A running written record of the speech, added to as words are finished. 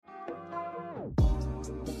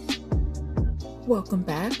Welcome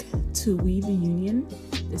back to We the Union.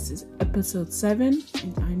 This is episode 7,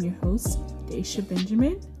 and I'm your host, Daisha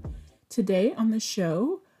Benjamin. Today on the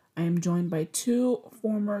show, I am joined by two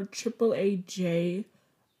former AAAJ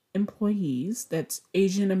employees, that's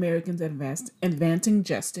Asian Americans Advancing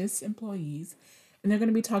Justice employees, and they're going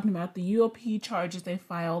to be talking about the UOP charges they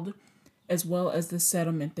filed as well as the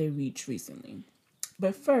settlement they reached recently.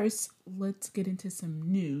 But first, let's get into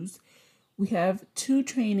some news. We have 2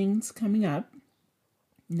 trainings coming up.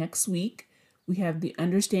 Next week, we have the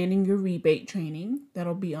Understanding Your Rebate training.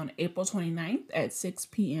 That'll be on April 29th at 6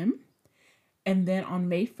 p.m. And then on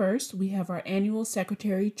May 1st, we have our annual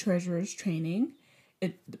Secretary Treasurer's training.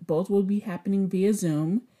 Both will be happening via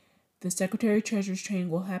Zoom. The Secretary Treasurer's training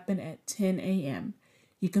will happen at 10 a.m.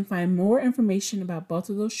 You can find more information about both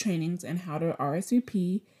of those trainings and how to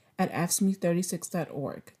RSVP at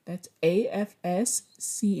afsme36.org. That's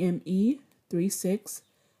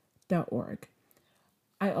AFSCME36.org.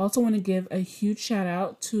 I also want to give a huge shout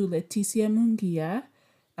out to Leticia Munguia.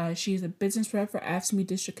 She's a business rep for AFSCME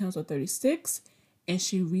District Council 36, and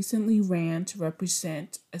she recently ran to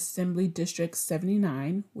represent Assembly District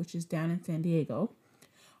 79, which is down in San Diego.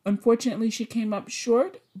 Unfortunately, she came up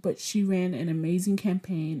short, but she ran an amazing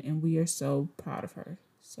campaign, and we are so proud of her.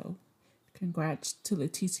 So congrats to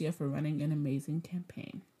Leticia for running an amazing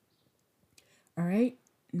campaign. All right,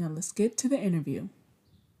 now let's get to the interview.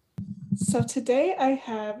 So today I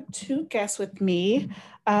have 2 guests with me.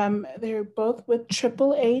 They're both with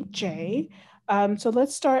AAAJ. So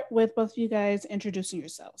let's start with both of you guys introducing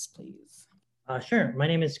yourselves, please. Sure. My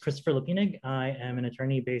name is Christopher Lipineg. I am an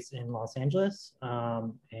attorney based in Los Angeles,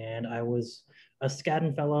 and I was a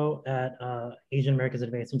Skadden Fellow at Asian Americans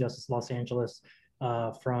Advancing Justice Los Angeles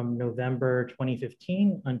from November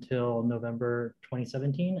 2015 until November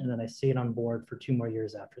 2017, and then I stayed on board for 2 more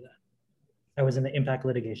years after that. I was in the Impact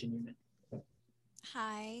Litigation Unit.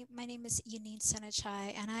 Hi, my name is Yuneen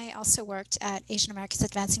Senachai, and I also worked at Asian Americans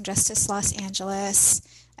Advancing Justice Los Angeles.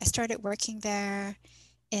 I started working there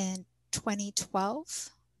in 2012,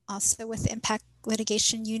 also with the Impact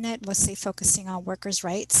Litigation Unit, mostly focusing on workers'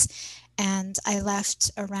 rights, and I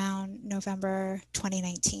left around November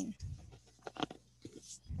 2019.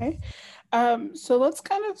 Okay, so let's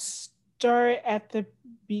kind of start at the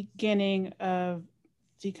beginning of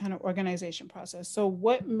the kind of organization process. So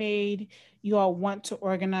what made you all want to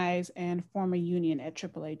organize and form a union at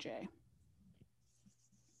AAAJ?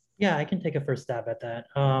 Yeah, I can take a first stab at that.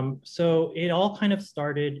 So it all kind of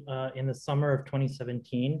started in the summer of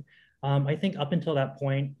 2017. I think up until that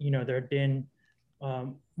point, there had been,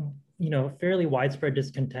 fairly widespread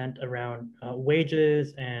discontent around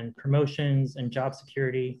wages and promotions and job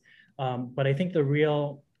security. But I think the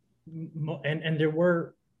real, and there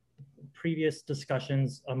were previous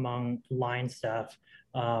discussions among line staff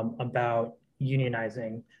about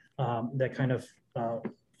unionizing that kind of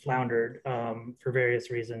floundered for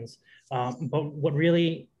various reasons. But what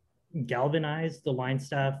really galvanized the line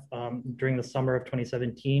staff during the summer of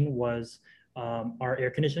 2017 was our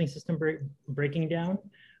air conditioning system breaking down.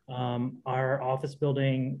 Our office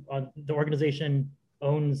building, the organization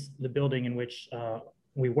owns the building in which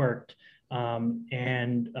we worked,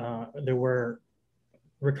 and there were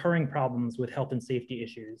recurring problems with health and safety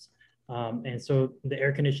issues. And so the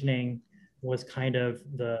air conditioning was kind of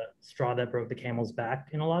the straw that broke the camel's back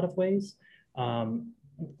in a lot of ways. Our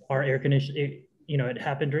air conditioning, it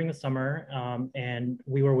happened during the summer, and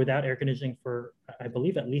we were without air conditioning for, I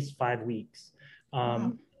believe, at least 5 weeks.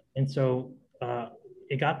 Wow. And so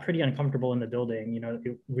it got pretty uncomfortable in the building.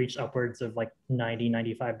 It reached upwards of like 90,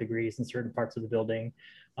 95 degrees in certain parts of the building.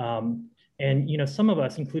 And some of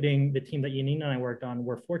us, including the team that Yuneen and I worked on,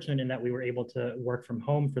 were fortunate in that we were able to work from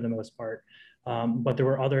home for the most part. But there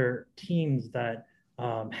were other teams that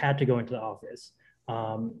had to go into the office.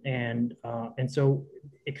 And so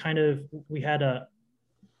it kind of, we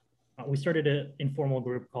started an informal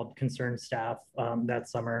group called Concerned Staff that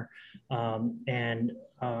summer. And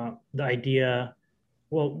the idea,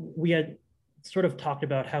 we had sort of talked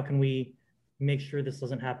about how can we make sure this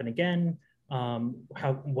doesn't happen again?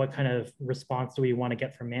 What kind of response do we want to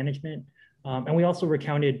get from management? And we also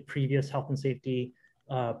recounted previous health and safety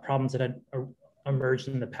problems that had emerged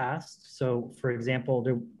in the past. So for example,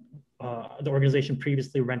 the organization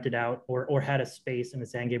previously rented out or had a space in the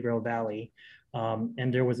San Gabriel Valley.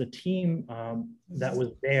 And there was a team that was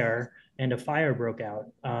there and a fire broke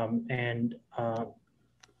out. And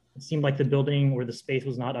it seemed like the building or the space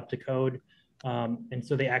was not up to code. And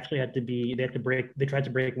so they actually they tried to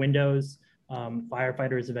break windows.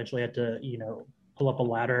 Firefighters eventually had to, pull up a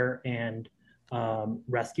ladder and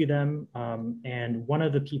rescue them. And one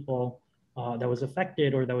of the people that was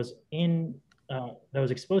affected or that was in that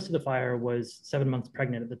was exposed to the fire was 7 months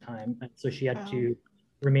pregnant at the time. And so she had Wow. to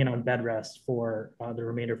remain on bed rest for the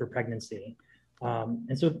remainder of her pregnancy.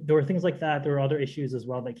 And so there were things like that. There were other issues as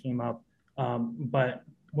well that came up. But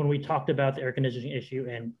when we talked about the air conditioning issue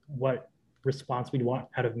and what response we'd want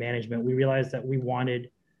out of management, we realized that we wanted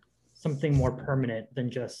something more permanent than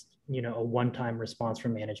just, you know, a one-time response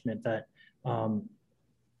from management. That,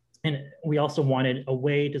 and we also wanted a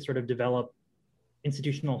way to sort of develop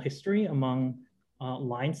institutional history among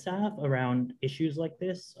line staff around issues like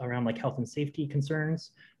this, around like health and safety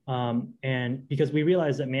concerns. And because we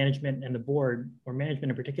realized that management and the board, or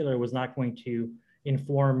management in particular, was not going to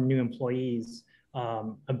inform new employees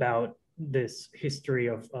about this history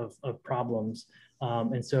of problems.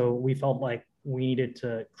 And so we felt like we needed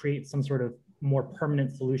to create some sort of more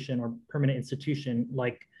permanent solution or permanent institution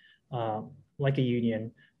like a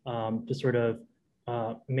union to sort of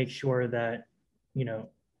make sure that, you know,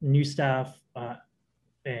 new staff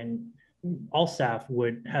and all staff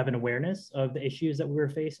would have an awareness of the issues that we were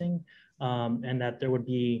facing, and that there would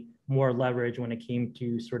be more leverage when it came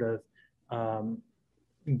to sort of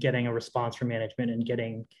getting a response from management and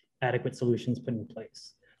getting adequate solutions put in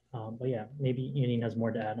place. But yeah, maybe Yunine has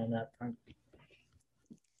more to add on that front.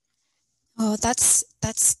 Oh,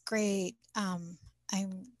 that's great. I'm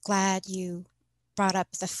glad you brought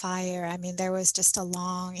up the fire. I mean, there was just a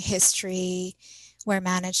long history where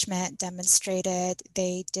management demonstrated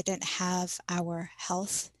they didn't have our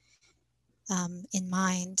health in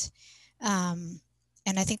mind.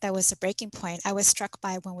 And I think that was a breaking point. I was struck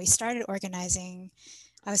by when we started organizing,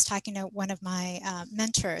 I was talking to one of my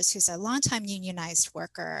mentors who's a longtime unionized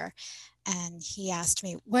worker. And he asked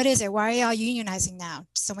me, what is it? Why are y'all unionizing now?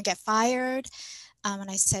 Did someone get fired?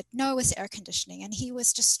 And I said, no, it was air conditioning. And he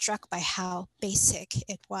was just struck by how basic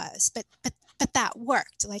it was. But that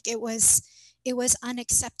worked. Like it was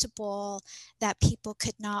unacceptable that people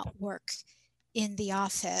could not work in the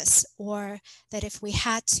office, or that if we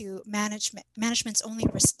had to, management's only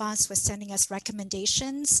response was sending us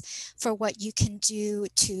recommendations for what you can do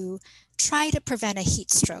to try to prevent a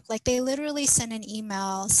heat stroke. Like they literally sent an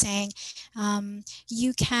email saying,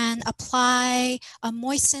 you can apply a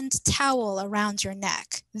moistened towel around your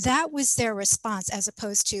neck. That was their response, as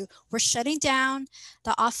opposed to, we're shutting down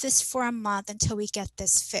the office for a month until we get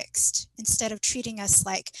this fixed, instead of treating us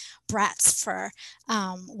like brats for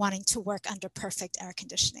wanting to work under perfect air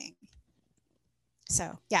conditioning.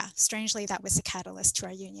 So yeah, strangely, that was the catalyst to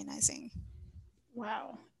our unionizing.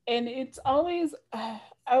 Wow. And it's always, I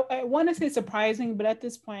want to say surprising, but at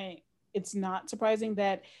this point, it's not surprising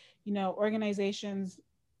that, you know, organizations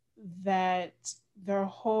that their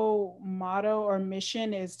whole motto or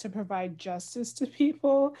mission is to provide justice to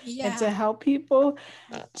people and to help people,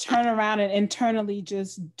 turn around and internally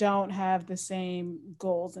just don't have the same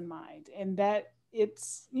goals in mind. And that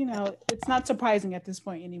it's, you know, it's not surprising at this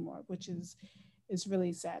point anymore, which is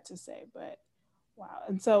really sad to say, but wow.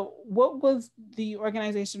 And so what was the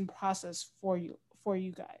organization process for you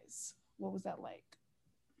guys? What was that like?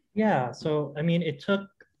 Yeah, so I mean, it took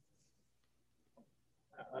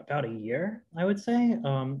about a year, I would say.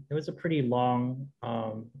 It was a pretty long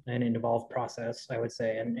and involved process, I would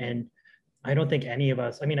say. And I don't think any of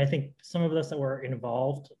us, I mean, I think some of us that were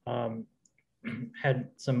involved had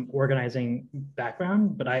some organizing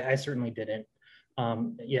background, but I certainly didn't.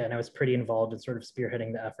 Yeah, and I was pretty involved in sort of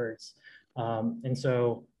spearheading the efforts. And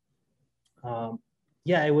so,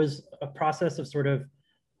 yeah, it was a process of sort of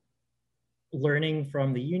learning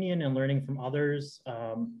from the union and learning from others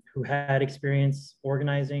who had experience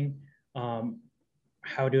organizing,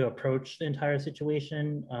 how to approach the entire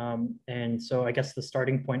situation. And so I guess the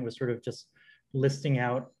starting point was sort of just listing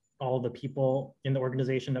out all the people in the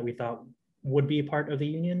organization that we thought would be part of the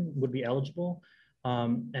union, would be eligible.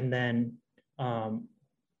 And then,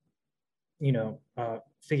 you know,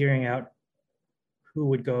 figuring out who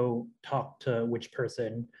would go talk to which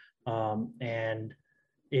person. And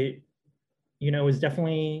it, you know, it was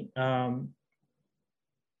definitely an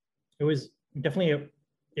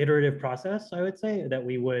iterative process, I would say, that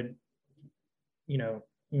we would, you know,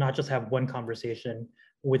 not just have one conversation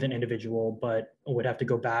with an individual, but would have to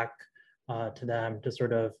go back to them to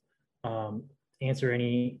sort of answer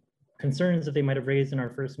any concerns that they might have raised in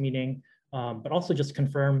our first meeting, but also just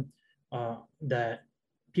confirm that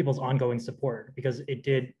people's ongoing support, because it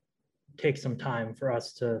did take some time for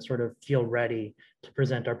us to sort of feel ready to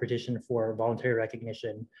present our petition for voluntary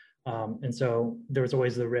recognition. And so there was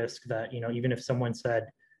always the risk that, you know, even if someone said,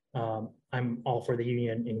 I'm all for the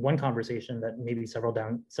union in one conversation, that maybe several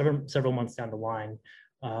months down the line,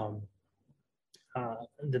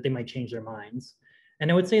 that they might change their minds. And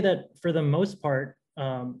I would say that for the most part,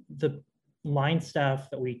 the line staff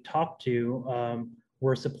that we talked to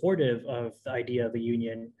were supportive of the idea of a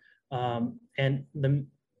union. And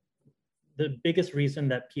the biggest reason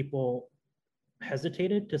that people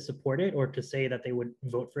hesitated to support it or to say that they would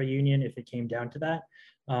vote for a union if it came down to that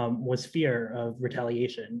was fear of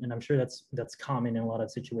retaliation. And I'm sure that's common in a lot of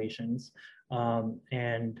situations.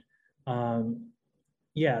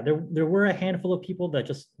 Yeah, there were a handful of people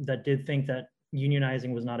that did think that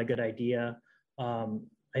unionizing was not a good idea.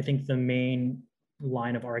 I think the main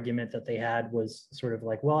line of argument that they had was sort of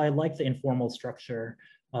like, well, I like the informal structure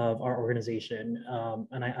of our organization,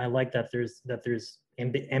 and I like that there's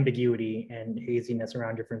ambiguity and haziness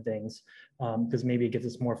around different things, because maybe it gives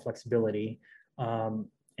us more flexibility. But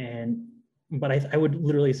I would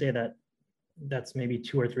literally say that that's maybe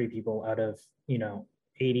 2 or 3 people out of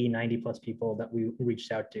 80, 90 plus people that we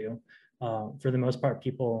reached out to. For the most part,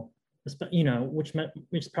 people, which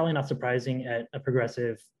is probably not surprising at a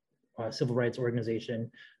progressive civil rights organization.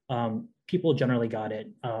 People generally got it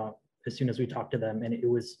as soon as we talked to them, and it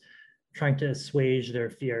was trying to assuage their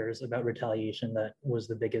fears about retaliation that was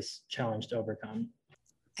the biggest challenge to overcome.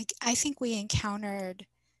 I think we encountered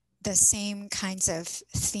the same kinds of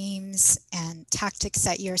themes and tactics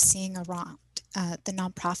that you're seeing around the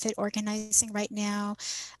nonprofit organizing right now.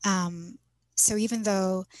 So even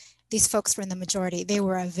though these folks were in the majority, they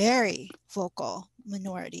were a very vocal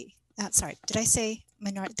minority. Sorry, did I say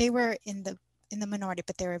minority? They were in the minority,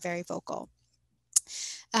 but they were very vocal.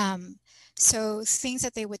 So things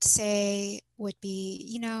that they would say would be,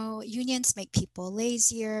 unions make people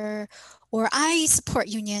lazier, or I support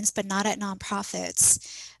unions, but not at nonprofits.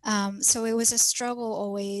 So it was a struggle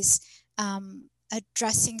always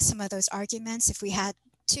addressing some of those arguments if we had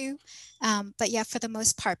to. But yeah, for the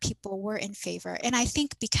most part, people were in favor. And I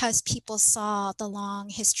think because people saw the long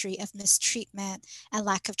history of mistreatment and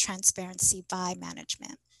lack of transparency by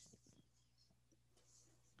management.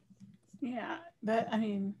 Yeah,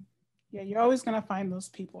 yeah, you're always gonna find those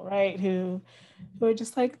people, right? Who are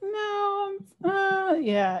just like, no,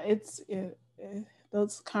 yeah,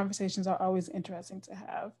 those conversations are always interesting to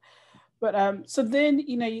have. But so then,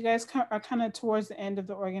 you guys are kind of towards the end of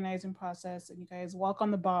the organizing process, and you guys walk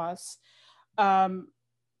on the boss.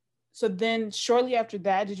 So then, shortly after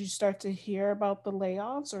that, did you start to hear about the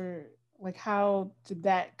layoffs, or like how did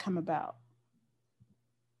that come about?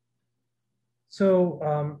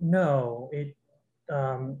 So no, it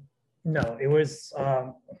was,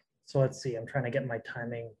 so let's see, I'm trying to get my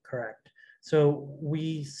timing correct. So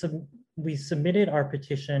we submitted our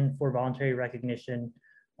petition for voluntary recognition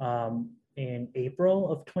in April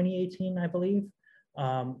of 2018, I believe.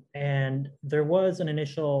 And there was an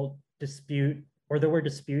initial dispute, or there were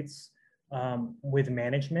disputes with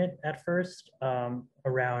management at first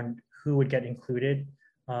around who would get included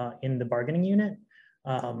in the bargaining unit.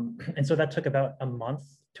 And so that took about a month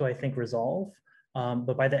to, I think, resolve.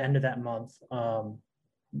 But by the end of that month,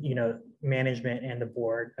 management and the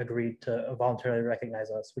board agreed to voluntarily recognize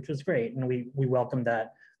us, which was great. And we welcomed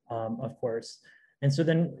that, of course. And so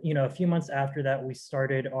then, a few months after that, we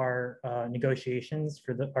started our negotiations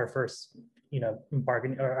for our first,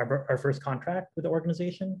 bargain, or our first contract with the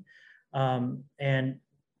organization. And,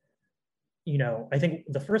 I think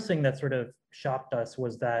the first thing that sort of shocked us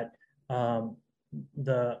was that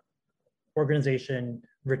the organization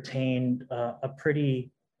retained a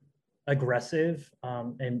pretty aggressive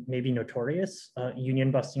and maybe notorious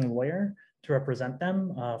union busting lawyer to represent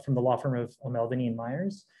them from the law firm of O'Melveny and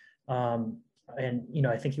Myers. And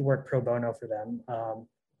I think he worked pro bono for them.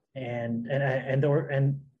 And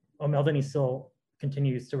O'Melveny still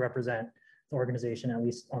continues to represent the organization, at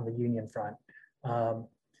least on the union front.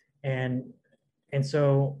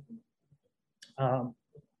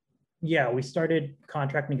 Yeah, we started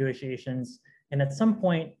contract negotiations, and at some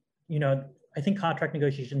point, I think contract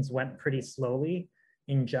negotiations went pretty slowly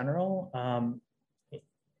in general.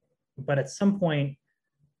 But at some point,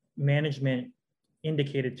 management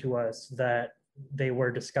indicated to us that they were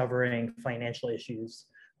discovering financial issues,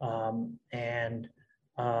 and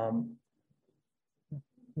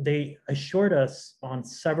they assured us on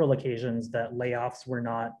several occasions that layoffs were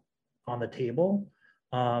not on the table.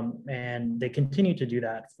 And they continued to do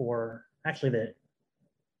that for actually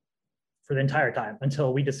the entire time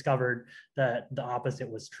until we discovered that the opposite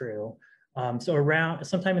was true. So around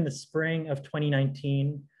sometime in the spring of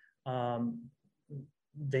 2019,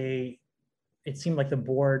 it seemed like the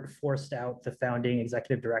board forced out the founding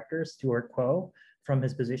executive director, Stuart Quo, from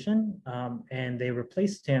his position, and they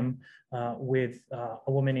replaced him with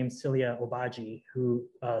a woman named Celia Obagi, who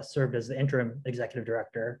served as the interim executive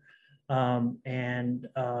director.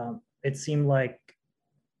 It seemed like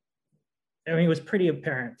I mean, it was pretty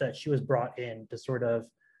apparent that she was brought in to sort of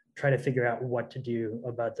try to figure out what to do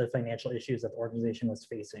about the financial issues that the organization was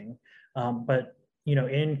facing. But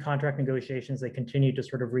in contract negotiations, they continued to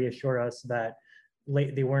sort of reassure us that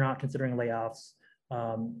they were not considering layoffs.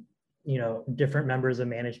 Different members of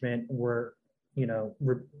management were,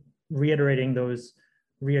 reiterating those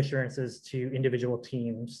reassurances to individual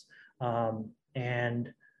teams.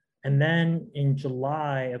 And then in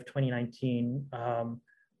July of 2019,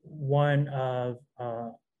 one of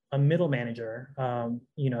a middle manager,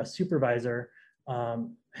 a supervisor,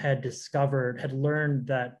 had learned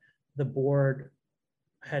that the board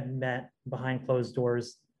had met behind closed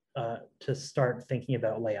doors to start thinking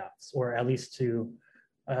about layoffs, or at least to,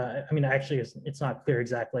 actually, it's not clear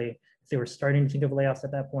exactly if they were starting to think of layoffs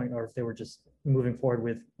at that point, or if they were just moving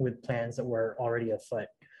forward with plans that were already afoot.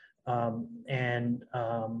 And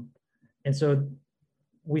so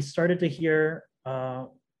we started to hear,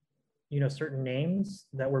 certain names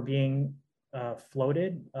that were being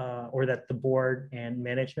floated, or that the board and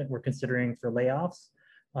management were considering for layoffs.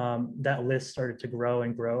 That list started to grow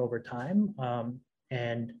and grow over time.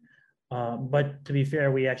 But to be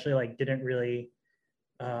fair, we actually didn't really,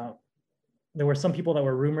 there were some people that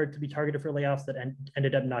were rumored to be targeted for layoffs that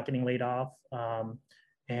ended up not getting laid off,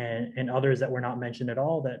 and others that were not mentioned at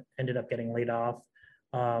all that ended up getting laid off.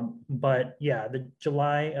 But yeah, the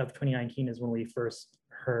July of 2019 is when we first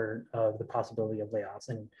heard of the possibility of layoffs.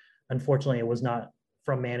 And unfortunately, it was not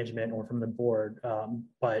from management or from the board,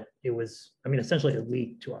 but it was, essentially it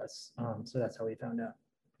leaked to us. So that's how we found out.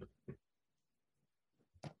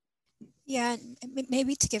 Yeah,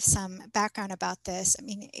 maybe to give some background about this,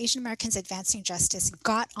 Asian Americans Advancing Justice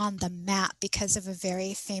got on the map because of a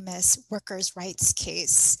very famous workers' rights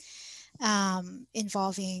case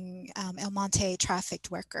involving El Monte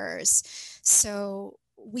trafficked workers. So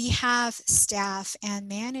we have staff and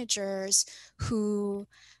managers who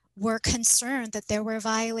were concerned that there were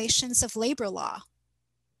violations of labor law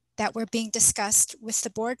that were being discussed with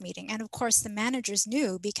the board meeting. And of course, the managers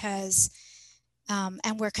knew because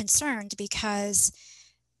and we're concerned because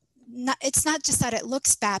it's not just that it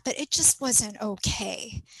looks bad, but it just wasn't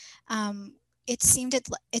okay. It seemed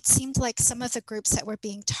like some of the groups that were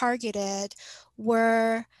being targeted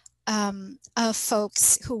were of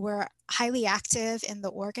folks who were highly active in the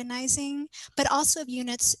organizing, but also of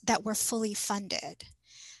units that were fully funded.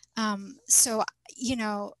 So,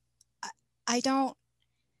 I don't,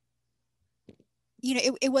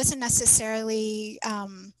 it wasn't necessarily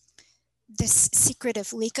this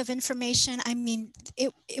secretive leak of information.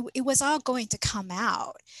 It was all going to come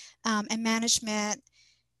out, and management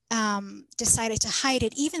decided to hide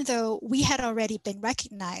it, even though we had already been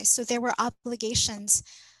recognized. So there were obligations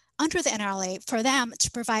under the NLRA for them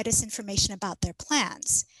to provide us information about their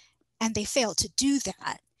plans, and they failed to do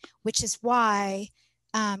that, which is why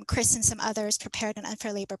Chris and some others prepared an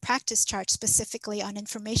unfair labor practice charge specifically on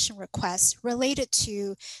information requests related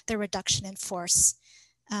to the reduction in force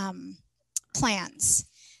plans,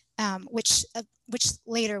 which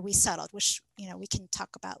later we settled, which we can talk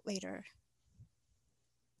about later.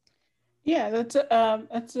 Yeah, that's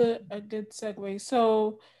a good segue.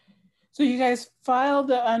 So you guys filed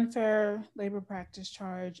the unfair labor practice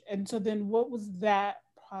charge, and so then what was that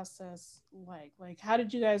process like? Like, how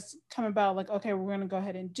did you guys come about? Like, okay, we're going to go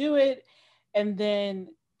ahead and do it, and then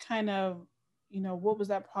kind of, what was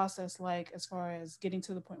that process like as far as getting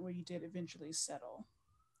to the point where you did eventually settle?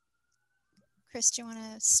 Chris, do you want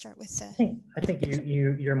to start with the? I think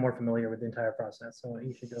you're more familiar with the entire process, so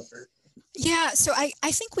you should go first. Yeah, so I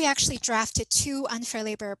think we actually drafted 2 unfair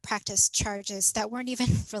labor practice charges that weren't even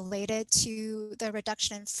related to the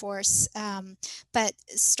reduction in force, but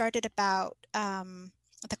started about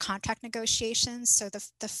the contract negotiations. So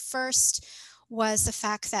the first was the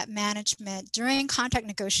fact that management during contract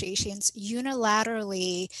negotiations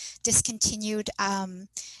unilaterally discontinued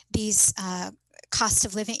these cost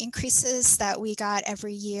of living increases that we got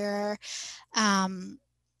every year.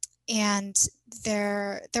 And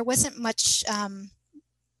there wasn't much, that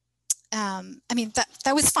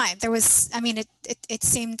was fine. There was, it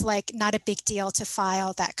seemed like not a big deal to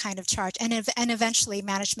file that kind of charge. And eventually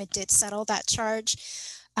management did settle that charge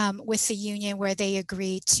with the union, where they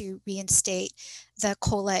agreed to reinstate the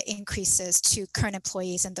COLA increases to current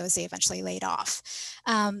employees and those they eventually laid off.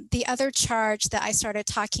 The other charge that I started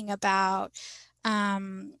talking about,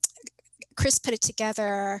 Chris put it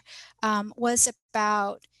together, was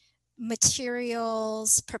about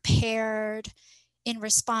materials prepared in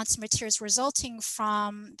response to materials resulting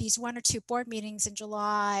from these 1 or 2 board meetings in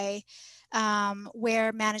July,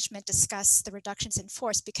 where management discussed the reductions in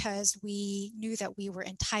force, because we knew that we were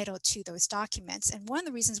entitled to those documents. And one of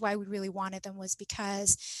the reasons why we really wanted them was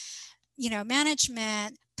because, you know,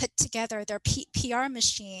 management put together their PR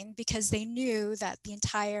machine because they knew that the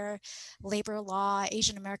entire labor law,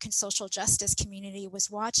 Asian American social justice community was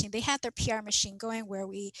watching. They had their PR machine going where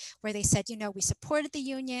they said, you know, we supported the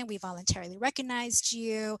union, we voluntarily recognized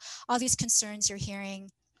you, all these concerns you're hearing,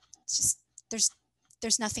 it's just,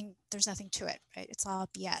 there's nothing to it, right? It's all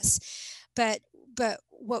BS. But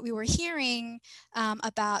what we were hearing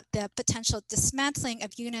about the potential dismantling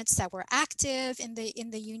of units that were active in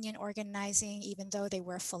the union organizing, even though they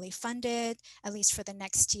were fully funded, at least for the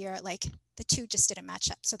next year, like the two just didn't match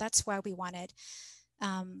up. So that's why we wanted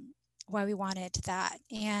that.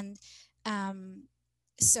 And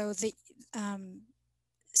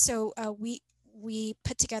we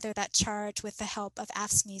put together that charge with the help of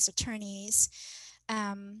AFSCME's attorneys.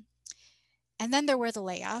 And then there were the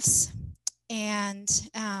layoffs. And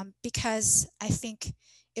because I think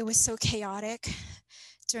it was so chaotic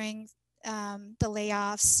during the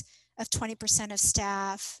layoffs of 20% of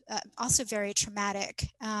staff, also very traumatic.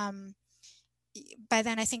 By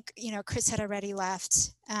then, I think, you know, Chris had already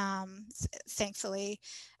left, thankfully.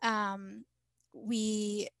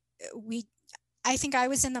 I think I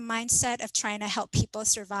was in the mindset of trying to help people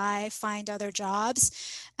survive, find other jobs.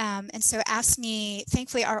 And so AFSCME,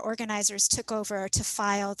 thankfully, our organizers took over to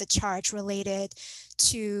file the charge related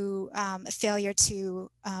to a failure to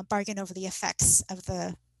bargain over the effects of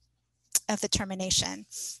the termination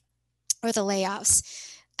or the layoffs.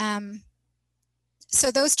 So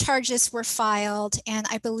those charges were filed, and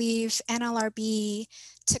I believe NLRB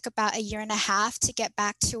took about 1.5 years to get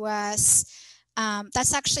back to us.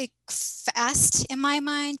 That's actually fast in my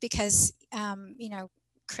mind because, you know,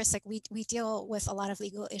 Chris, like we deal with a lot of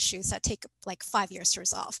legal issues that take like 5 years to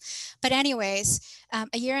resolve. But anyways,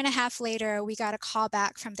 1.5 years later, we got a call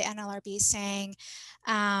back from the NLRB saying,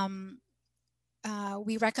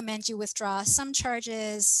 we recommend you withdraw some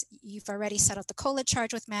charges. You've already settled the COLA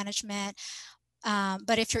charge with management.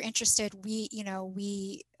 But if you're interested,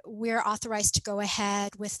 we're authorized to go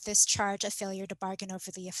ahead with this charge of failure to bargain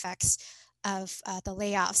over the effects of the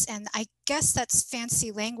layoffs. And I guess that's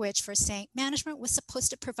fancy language for saying management was supposed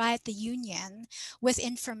to provide the union with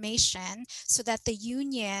information so that the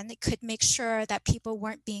union could make sure that people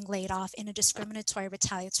weren't being laid off in a discriminatory,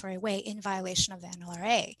 retaliatory way in violation of the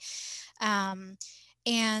NLRA.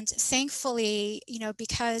 And thankfully, you know,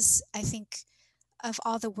 because I think of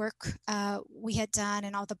all the work we had done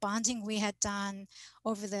and all the bonding we had done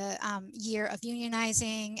over the year of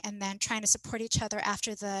unionizing and then trying to support each other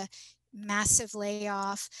after the massive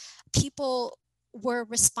layoff, people were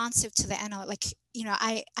responsive to the NLRB. Like, you know,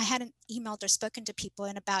 I hadn't emailed or spoken to people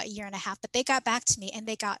in about 1.5 years, but they got back to me and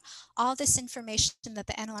they got all this information that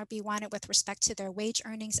the NLRB wanted with respect to their wage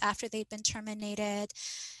earnings after they'd been terminated.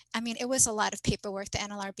 I mean, it was a lot of paperwork the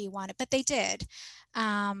NLRB wanted, but they did.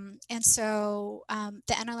 And so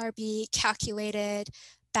the NLRB calculated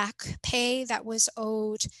back pay that was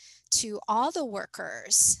owed to all the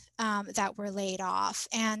workers that were laid off,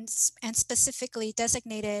 and specifically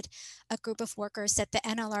designated a group of workers that the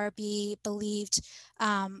NLRB believed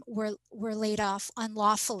were laid off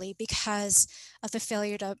unlawfully because of the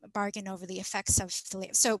failure to bargain over the effects of the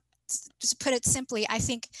layoff. So to put it simply, I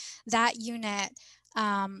think that unit,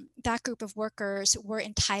 that group of workers were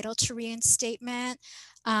entitled to reinstatement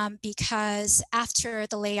because after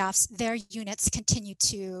the layoffs, their work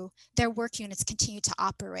units continued to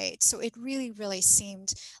operate. So it really, really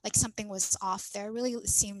seemed like something was off there. It really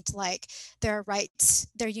seemed like their rights,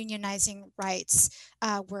 their unionizing rights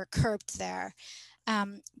were curbed there.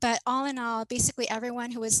 But all in all, basically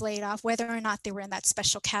everyone who was laid off, whether or not they were in that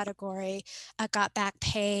special category, got back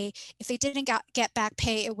pay. If they didn't get back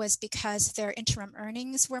pay, it was because their interim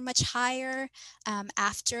earnings were much higher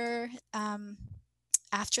after the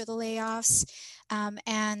layoffs.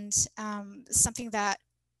 And something that,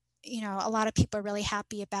 you know, a lot of people are really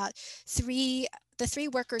happy about, the three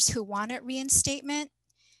workers who wanted reinstatement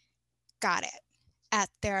got it at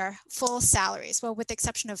their full salaries, well, with the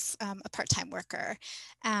exception of a part-time worker.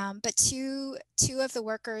 But two of the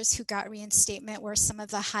workers who got reinstatement were some of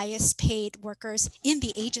the highest paid workers in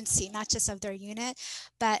the agency, not just of their unit,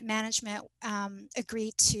 but management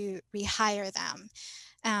agreed to rehire them.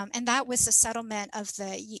 And that was the settlement of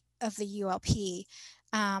the ULP.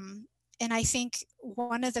 And I think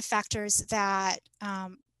one of the factors that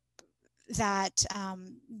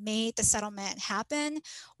made the settlement happen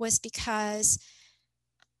was because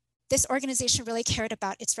this organization really cared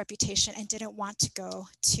about its reputation and didn't want to go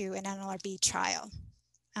to an NLRB trial.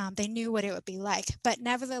 They knew what it would be like, but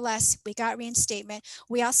nevertheless, we got reinstatement.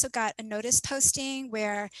 We also got a notice posting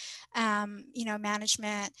where,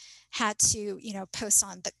 management had to, post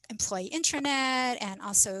on the employee intranet, and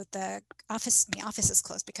also the office is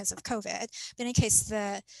closed because of COVID. But in case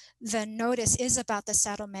the notice is about the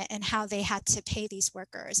settlement and how they had to pay these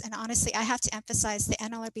workers. And honestly, I have to emphasize the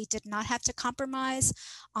NLRB did not have to compromise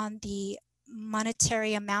on the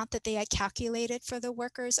monetary amount that they had calculated for the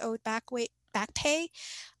workers owed back pay.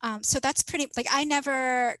 So that's pretty, like,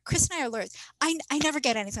 Chris and I are lawyers. I never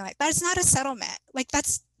get anything like that. It's not a settlement. Like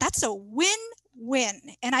that's a win.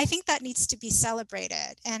 And I think that needs to be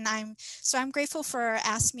celebrated. And I'm grateful for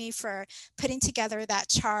AFSCME for putting together that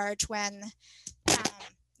charge when,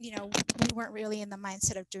 we weren't really in the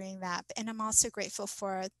mindset of doing that. And I'm also grateful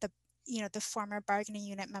for the former bargaining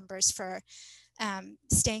unit members for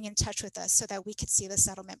staying in touch with us so that we could see the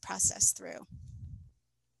settlement process through.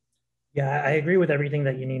 Yeah, I agree with everything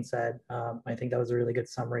that Yuneen said. I think that was a really good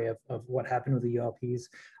summary of what happened with the ULPs.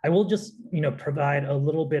 I will just, provide a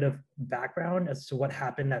little bit of background as to what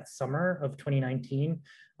happened that summer of 2019.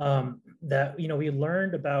 That, we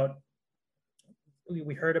learned about,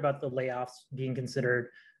 we heard about the layoffs being considered.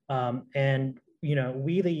 And,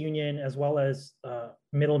 we, the union, as well as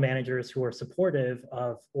middle managers who were supportive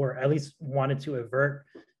of, or at least wanted to avert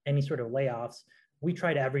any sort of layoffs, we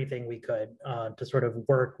tried everything we could to sort of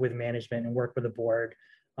work with management and work with the board.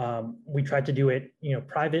 We tried to do it,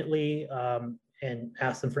 privately and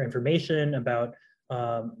ask them for information about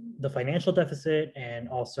the financial deficit and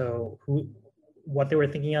also what they were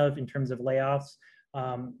thinking of in terms of layoffs.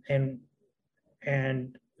 And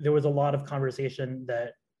there was a lot of conversation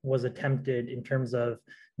that was attempted in terms of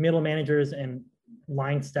middle managers and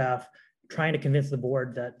line staff trying to convince the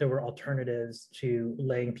board that there were alternatives to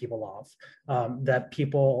laying people off, that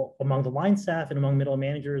people among the line staff and among middle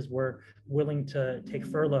managers were willing to take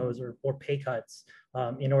furloughs or pay cuts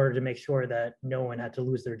in order to make sure that no one had to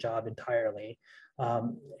lose their job entirely.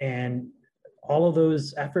 And all of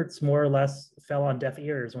those efforts more or less fell on deaf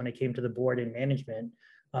ears when it came to the board and management.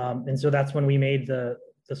 And so that's when we made the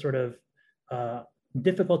sort of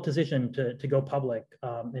difficult decision to go public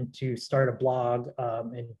and to start a blog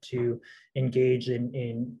and to engage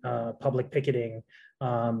in public picketing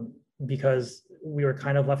because we were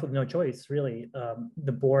kind of left with no choice, really.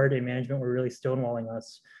 The board and management were really stonewalling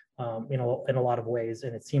us in a lot of ways.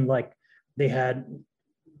 And it seemed like they had,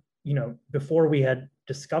 before we had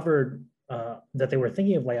discovered that they were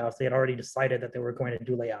thinking of layoffs, they had already decided that they were going to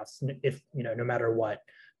do layoffs if, no matter what.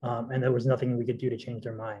 And there was nothing we could do to change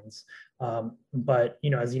their minds. But,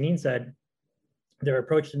 as Yuneen said, their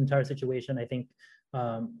approach to the entire situation, I think,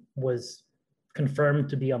 was confirmed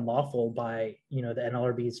to be unlawful by, the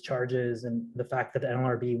NLRB's charges and the fact that the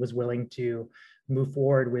NLRB was willing to move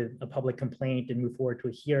forward with a public complaint and move forward to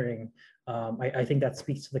a hearing. I think that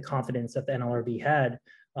speaks to the confidence that the NLRB had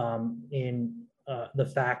in the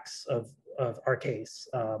facts of our case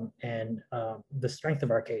and the strength of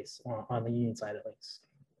our case on the union side, at least.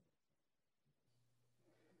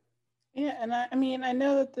 Yeah, and I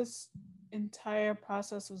know that this entire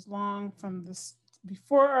process was long, from this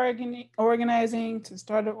before organizing to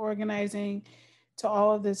start of organizing to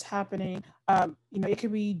all of this happening. It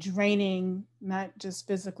could be draining, not just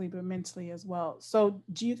physically, but mentally as well. So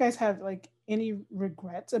do you guys have any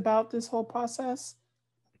regrets about this whole process?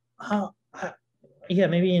 Yeah,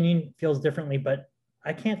 maybe Yuneen feels differently, but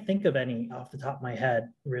I can't think of any off the top of my head,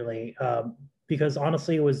 really, because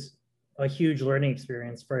honestly, it was a huge learning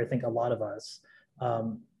experience for, I think, a lot of us.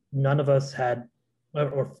 None of us had,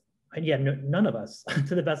 none of us,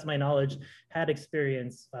 to the best of my knowledge, had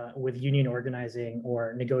experience with union organizing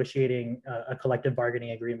or negotiating a collective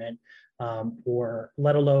bargaining agreement, or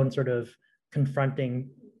let alone sort of confronting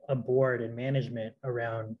a board and management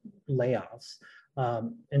around layoffs.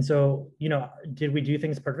 And so, did we do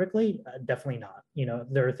things perfectly? Definitely not.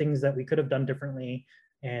 There are things that we could have done differently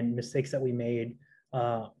and mistakes that we made.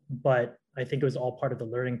 But I think it was all part of the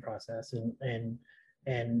learning process. And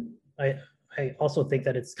I also think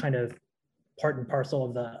that it's kind of part and parcel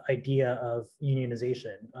of the idea of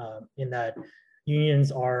unionization, in that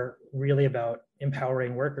unions are really about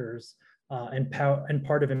empowering workers, and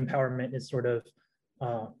part of empowerment is sort of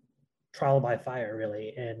trial by fire,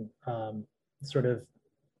 really, and sort of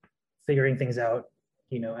figuring things out,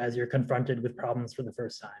 as you're confronted with problems for the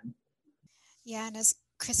first time. Yeah, and as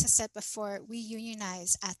Chris has said before, we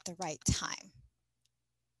unionize at the right time.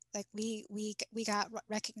 Like we got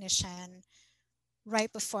recognition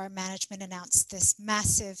right before management announced this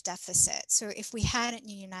massive deficit. So if we hadn't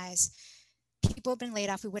unionized, people have been laid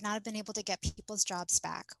off, we would not have been able to get people's jobs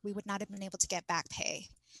back. We would not have been able to get back pay.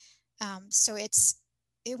 So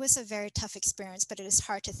it was a very tough experience, but it is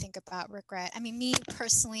hard to think about regret. I mean, me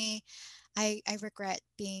personally, I regret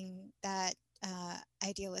being that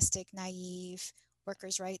idealistic, naive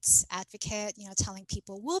workers' rights advocate, you know, telling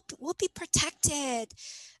people we'll be protected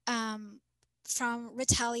from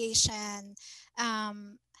retaliation.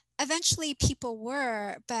 Eventually people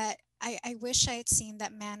were, but I wish I had seen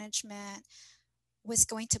that management was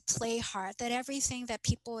going to play hard, that everything that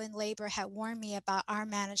people in labor had warned me about our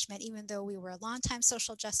management, even though we were a longtime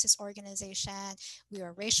social justice organization, we were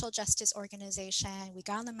a racial justice organization, we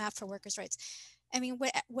got on the map for workers' rights. I mean,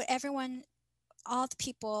 what everyone, all the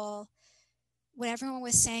people, what everyone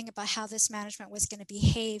was saying about how this management was going to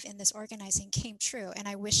behave in this organizing came true. And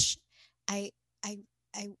I wish I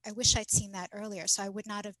wish I'd seen that earlier, so I would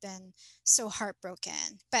not have been so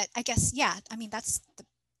heartbroken. But I guess, yeah, I mean, that's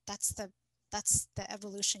the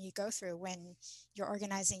evolution you go through when you're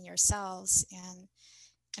organizing yourselves. And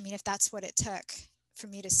I mean, if that's what it took for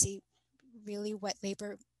me to see really what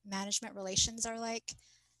labor management relations are like,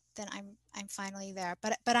 then I'm finally there.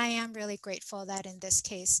 But I am really grateful that in this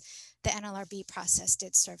case, the NLRB process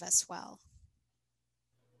did serve us well.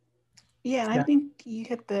 Yeah, and I think you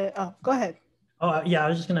hit the, oh, go ahead. Oh, yeah, I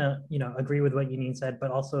was just gonna, agree with what Yuneen said, but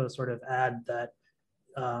also sort of add that,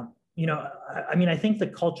 I mean, I think the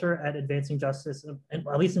culture at Advancing Justice,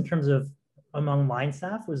 at least in terms of among line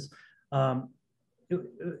staff, was,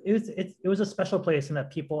 it was a special place in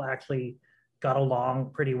that people actually got along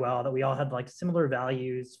pretty well, that we all had like similar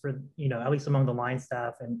values for, at least among the line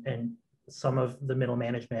staff and some of the middle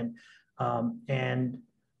management.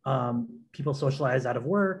 People socialized out of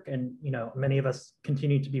work, and many of us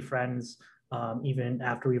continue to be friends even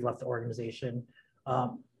after we've left the organization.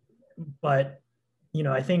 But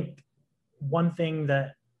I think one thing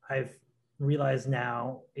that I've realized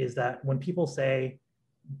now is that when people say,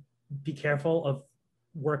 be careful of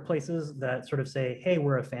workplaces that sort of say, hey,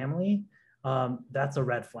 we're a family, that's a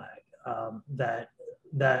red flag.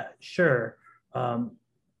 That sure,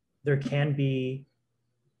 there can be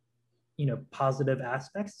positive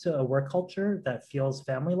aspects to a work culture that feels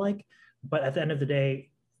family-like, but at the end of the day,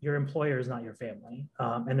 your employer is not your family,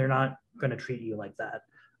 and they're not going to treat you like that.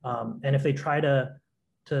 And if they try to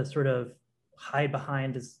sort of hide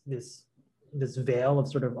behind this veil of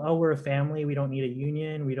sort of, oh, we're a family, we don't need a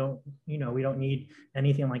union, we don't need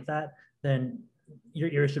anything like that, then your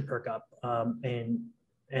ears should perk up, and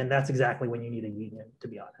that's exactly when you need a union, to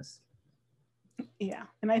be honest. Yeah,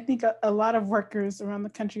 and I think a lot of workers around the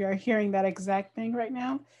country are hearing that exact thing right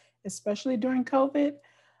now, especially during COVID.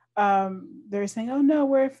 They're saying, oh no,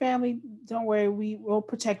 we're a family, don't worry, we will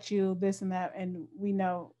protect you, this and that. And we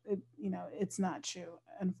know it, it's not true,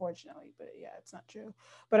 unfortunately, but yeah, it's not true.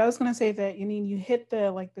 But I was going to say that, you hit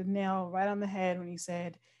the nail right on the head when you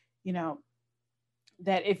said,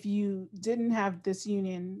 that if you didn't have this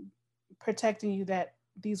union protecting you, that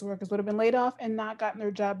these workers would have been laid off and not gotten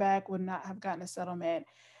their job back, would not have gotten a settlement.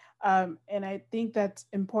 And I think that's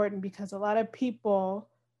important because a lot of people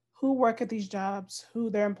who work at these jobs,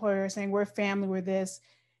 who their employer is saying, we're family, we're this.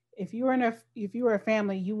 If you were a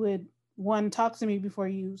family, you would, one, talk to me before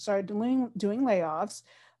you start doing layoffs,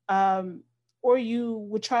 or you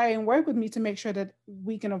would try and work with me to make sure that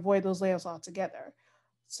we can avoid those layoffs altogether.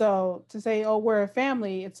 So to say, oh, we're a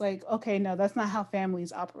family, it's like, okay, no, that's not how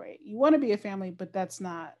families operate. You want to be a family, but that's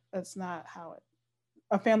not how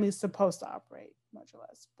a family is supposed to operate, much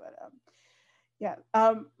less. But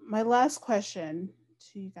my last question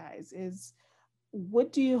to you guys is,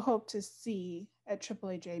 what do you hope to see at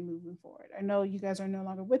AAAJ moving forward? I know you guys are no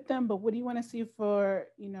longer with them, but what do you want to see for,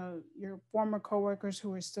 your former coworkers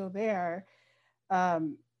who are still there?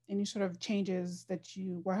 Any sort of changes that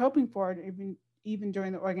you were hoping for, even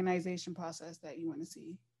during the organization process, that you want to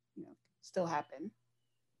see, still happen?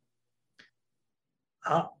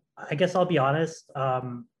 I guess I'll be honest. I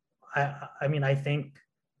mean, I think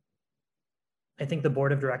the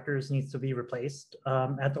board of directors needs to be replaced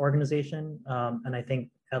at the organization, and I think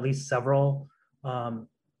at least several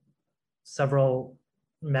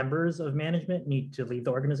members of management need to leave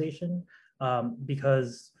the organization,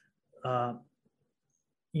 because I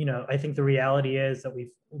think the reality is that we've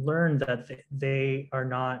learned that they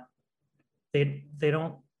don't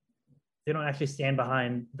actually stand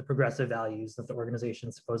behind the progressive values that the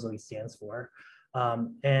organization supposedly stands for.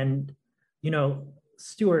 And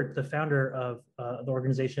Stuart, the founder of the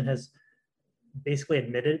organization, has basically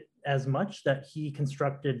admitted as much, that he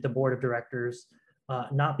constructed the board of directors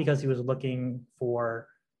not because he was looking for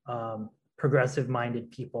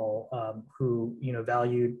progressive-minded people who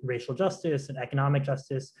valued racial justice and economic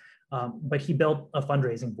justice, but he built a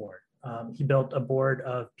fundraising board. He built a board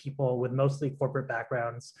of people with mostly corporate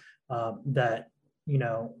backgrounds that,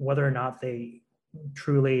 whether or not they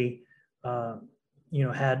truly,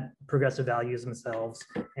 had progressive values themselves.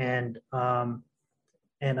 And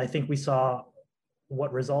I think we saw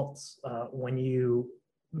what results when you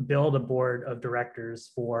build a board of directors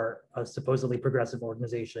for a supposedly progressive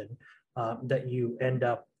organization, that you end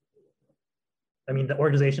up, the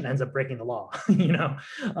organization ends up breaking the law,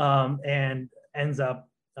 and ends up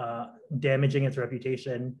damaging its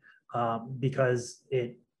reputation because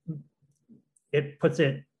it puts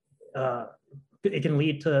it, it can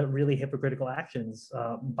lead to really hypocritical actions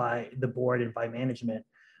by the board and by management,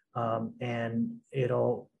 and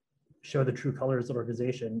it'll show the true colors of the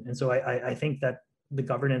organization. And so I think that the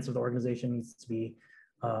governance of the organization needs to be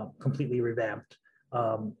completely revamped,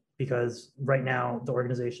 because right now the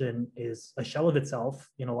organization is a shell of itself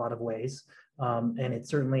in a lot of ways, and it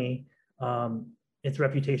certainly, its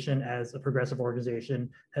reputation as a progressive organization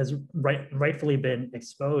has rightfully been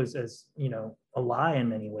exposed as, a lie in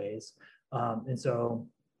many ways. And so,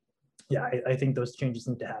 yeah, I think those changes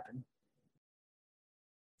need to happen.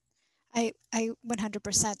 I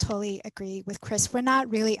 100% totally agree with Chris. We're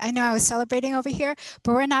not really, I know I was celebrating over here,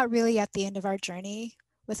 but we're not really at the end of our journey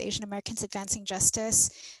with Asian Americans Advancing Justice,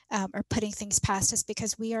 or putting things past us,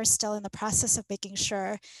 because we are still in the process of making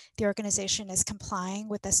sure the organization is complying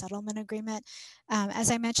with the settlement agreement.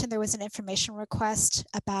 As I mentioned, there was an information request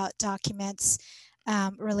about documents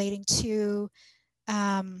relating to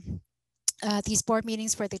these board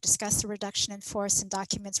meetings where they discuss the reduction in force and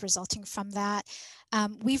documents resulting from that.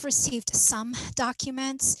 We've received some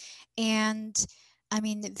documents, and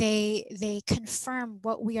they confirm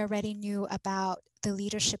what we already knew about the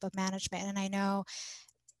leadership of management. And I know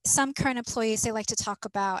some current employees, they like to talk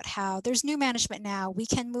about how there's new management now, we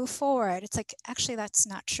can move forward. It's like, actually, that's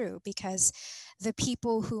not true, because the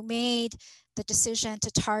people who made the decision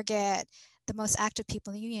to target the most active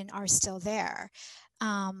people in the union are still there.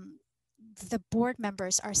 The board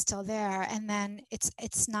members are still there. And then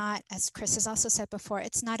it's not, as Chris has also said before,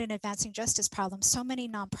 it's not an advancing justice problem. So many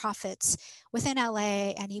nonprofits within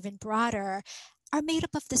LA and even broader are made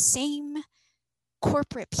up of the same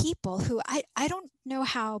corporate people who I don't know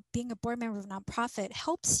how being a board member of a nonprofit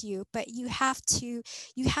helps you, but you have to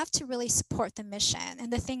really support the mission.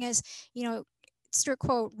 And the thing is, Stuart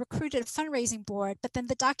Quo recruited a fundraising board, but then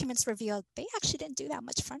the documents revealed they actually didn't do that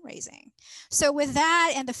much fundraising. So with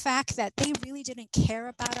that, and the fact that they really didn't care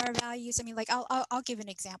about our values, I'll give an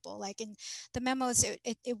example. Like in the memos,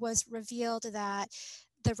 it was revealed that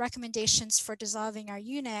the recommendations for dissolving our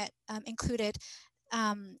unit included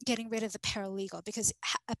getting rid of the paralegal, because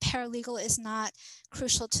a paralegal is not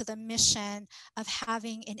crucial to the mission of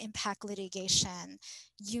having an impact litigation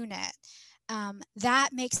unit. That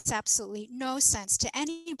makes absolutely no sense to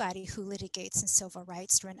anybody who litigates in civil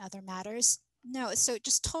rights or in other matters. No, so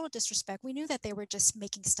just total disrespect. We knew that they were just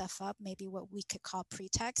making stuff up, maybe what we could call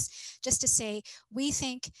pretext, just to say, we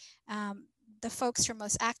think the folks who are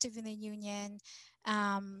most active in the union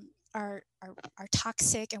are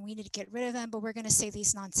toxic and we need to get rid of them, but we're going to say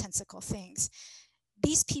these nonsensical things.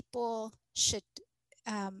 These people should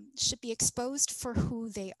be exposed for who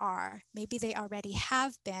they are. Maybe they already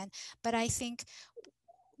have been, but I think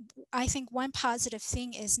one positive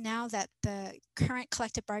thing is now that the current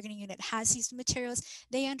collective bargaining unit has these materials,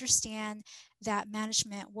 they understand that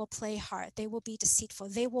management will play hard. They will be deceitful.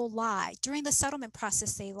 They will lie. During the settlement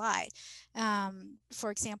process, they lied. For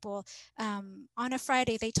example, on a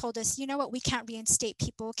Friday, they told us, you know what, we can't reinstate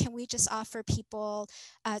people. Can we just offer people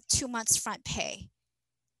 2 months front pay?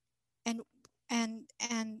 And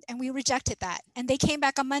we rejected that. And they came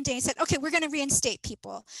back on Monday and said, okay, we're going to reinstate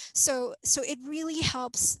people. So it really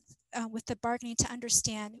helps with the bargaining to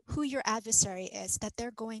understand who your adversary is, that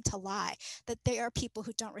they're going to lie, that they are people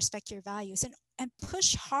who don't respect your values, and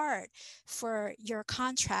push hard for your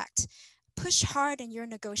contract, push hard in your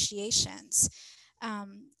negotiations.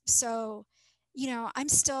 So, I'm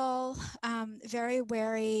still very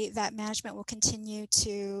wary that management will continue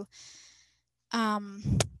to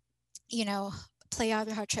play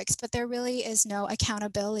other hard tricks, but there really is no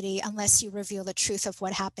accountability unless you reveal the truth of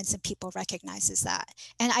what happens and people recognizes that.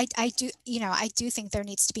 And I do think there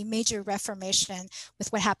needs to be major reformation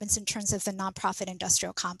with what happens in terms of the nonprofit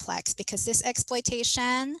industrial complex, because this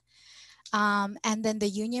exploitation and then the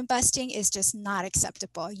union busting is just not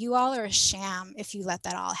acceptable. You all are a sham if you let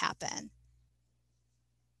that all happen.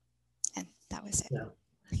 And that was it. Yeah.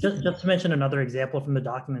 Just to mention another example from the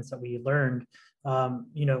documents that we learned,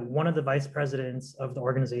 one of the vice presidents of the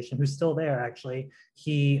organization, who's still there actually,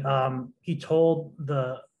 he told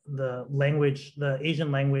the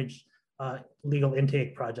Asian language legal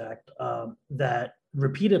intake project that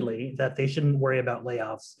repeatedly that they shouldn't worry about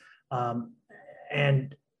layoffs.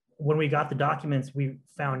 And when we got the documents, we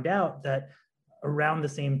found out that around the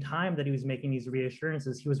same time that he was making these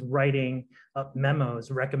reassurances, he was writing up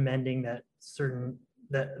memos recommending that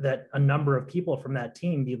that a number of people from that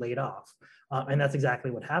team be laid off. And that's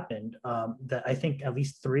exactly what happened. That I think at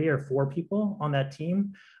least 3 or 4 people on that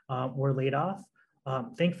team were laid off.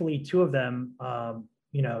 Thankfully, 2 of them,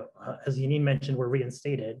 as Yanine mentioned, were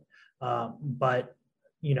reinstated. But,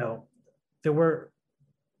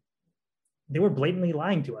 they were blatantly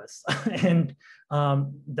lying to us. And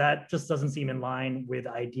that just doesn't seem in line with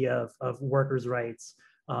the idea of workers' rights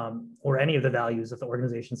or any of the values that the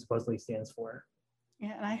organization supposedly stands for.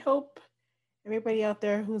 Yeah, and I hope everybody out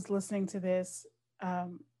there who's listening to this,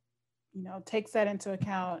 takes that into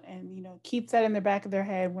account and, keeps that in the back of their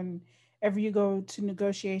head whenever you go to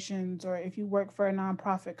negotiations, or if you work for a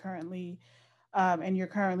nonprofit currently and you're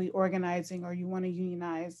currently organizing or you want to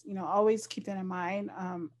unionize, always keep that in mind.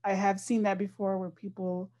 I have seen that before where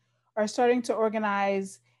people are starting to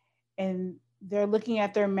organize and they're looking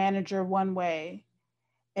at their manager one way.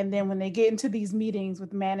 And then when they get into these meetings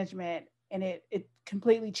with management, and it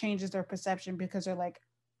completely changes their perception because they're like,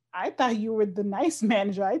 I thought you were the nice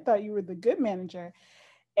manager. I thought you were the good manager.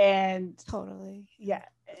 And totally. Yeah.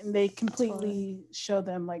 And they completely show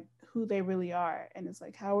them like who they really are. And it's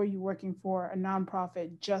like, how are you working for a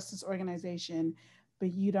nonprofit justice organization,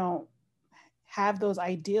 but you don't have those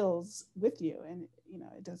ideals with you? And,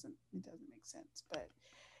 it doesn't make sense. But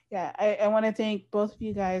yeah, I want to thank both of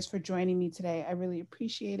you guys for joining me today. I really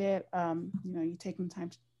appreciate it. You taking the time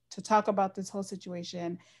to talk about this whole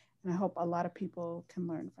situation. And I hope a lot of people can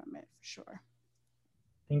learn from it for sure.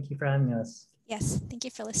 Thank you for having us. Yes, thank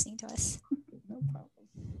you for listening to us. No problem.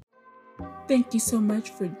 Thank you so much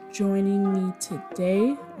for joining me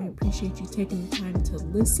today. I appreciate you taking the time to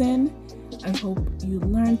listen. I hope you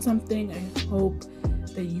learned something. I hope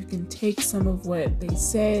that you can take some of what they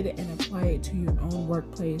said and apply it to your own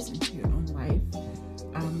workplace and to your own life.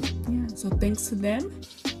 So thanks to them,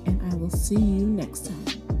 and I will see you next time.